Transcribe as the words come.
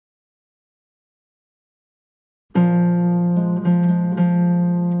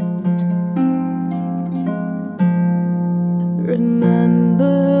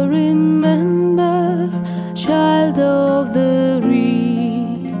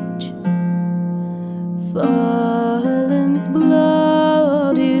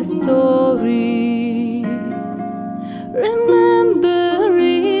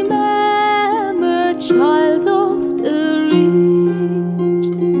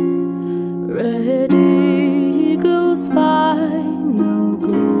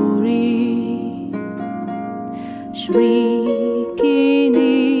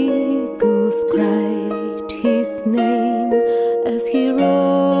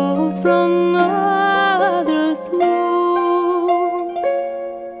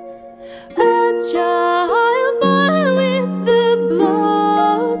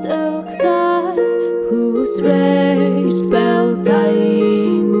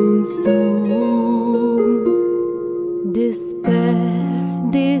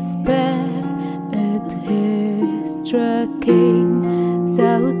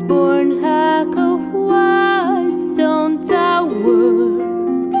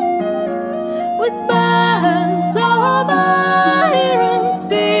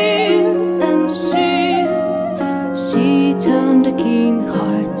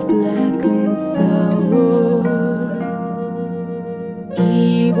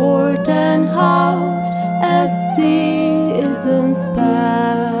keyboard and out as seasons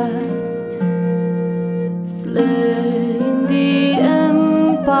passed, slaying the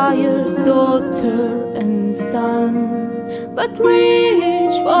empire's daughter and son. But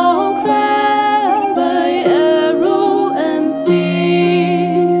which folk fell by arrow and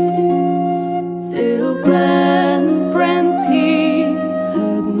spear, till clan friends he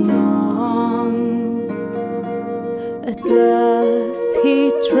had none. At last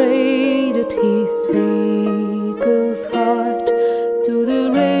he traded his eagle's heart to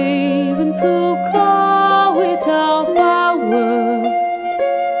the ravens who caw without power.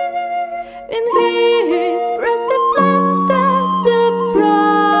 In his breast they planted the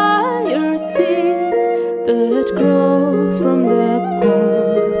briar seed that grows from the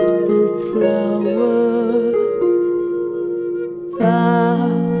corpse's flower.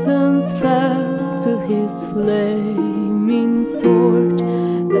 Thousands fell to his flaming sword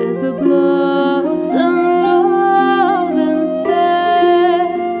as a blossom rose and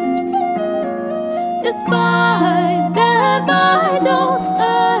set. Despite the might of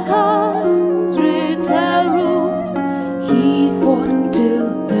 100 arrows, he fought till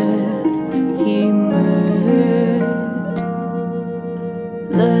death he met.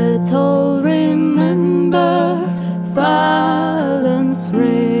 Let's all remember violence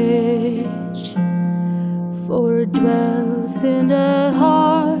rage, for it dwells in the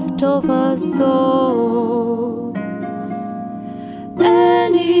heart of us all.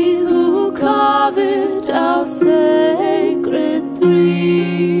 Any who covet our sacred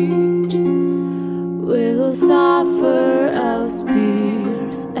reach will suffer our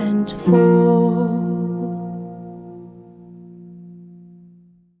spears and fall.